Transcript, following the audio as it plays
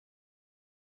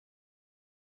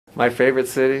My favorite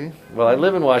city? Well, I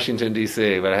live in Washington,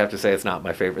 D.C., but I have to say it's not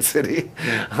my favorite city,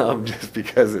 just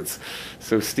because it's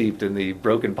so steeped in the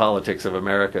broken politics of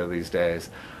America these days.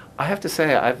 I have to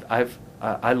say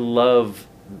I love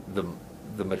the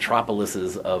the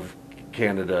metropolises of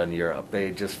Canada and Europe.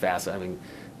 They just fascinate. I mean,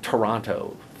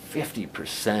 Toronto,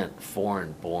 50%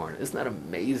 foreign born. Isn't that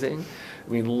amazing? I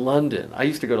mean, London. I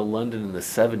used to go to London in the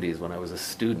 70s when I was a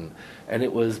student, and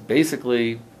it was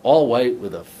basically all white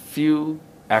with a few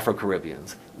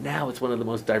Afro-Caribbeans. Now it's one of the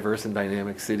most diverse and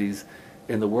dynamic cities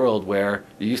in the world, where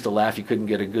you used to laugh you couldn't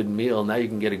get a good meal. Now you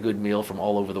can get a good meal from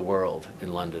all over the world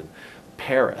in London.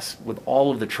 Paris, with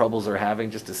all of the troubles they're having,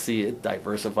 just to see it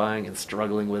diversifying and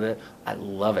struggling with it, I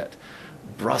love it.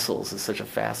 Brussels is such a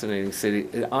fascinating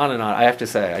city. On and on. I have to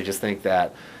say, I just think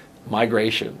that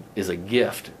migration is a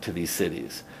gift to these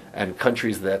cities. And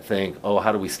countries that think, oh,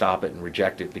 how do we stop it and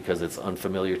reject it because it's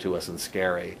unfamiliar to us and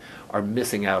scary, are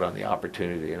missing out on the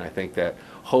opportunity. And I think that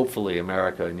hopefully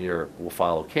America and Europe will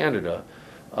follow Canada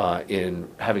in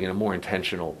having a more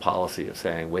intentional policy of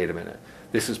saying, wait a minute,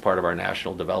 this is part of our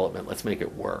national development. Let's make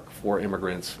it work for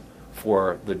immigrants,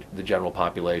 for the general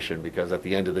population, because at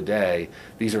the end of the day,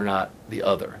 these are not the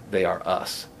other, they are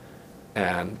us.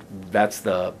 And that's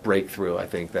the breakthrough, I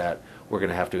think, that we're going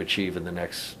to have to achieve in the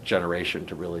next generation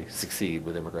to really succeed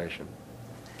with immigration.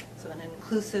 So an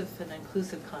inclusive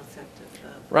concept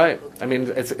of right. I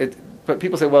mean, but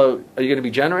people say, well, are you going to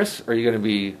be generous or are you going to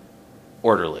be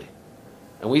orderly?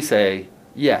 And we say,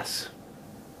 yes,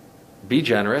 be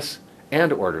generous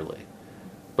and orderly.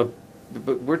 But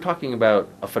we're talking about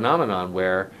a phenomenon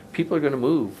where people are going to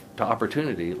move to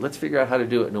opportunity. Let's figure out how to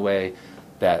do it in a way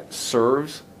that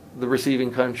serves the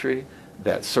receiving country,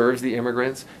 that serves the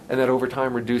immigrants, and that over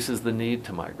time reduces the need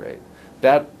to migrate.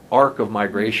 That arc of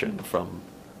migration from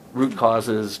root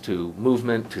causes to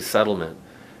movement to settlement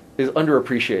is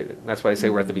underappreciated. That's why I say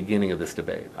we're at the beginning of this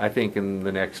debate. I think in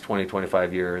the next 20,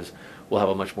 25 years, we'll have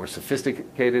a much more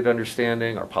sophisticated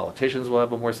understanding, our politicians will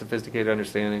have a more sophisticated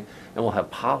understanding, and we'll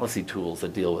have policy tools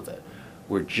that deal with it.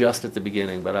 We're just at the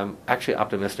beginning, but I'm actually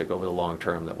optimistic over the long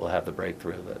term that we'll have the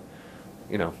breakthrough that,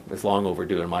 you know, is long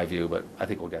overdue in my view, but I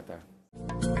think we'll get there.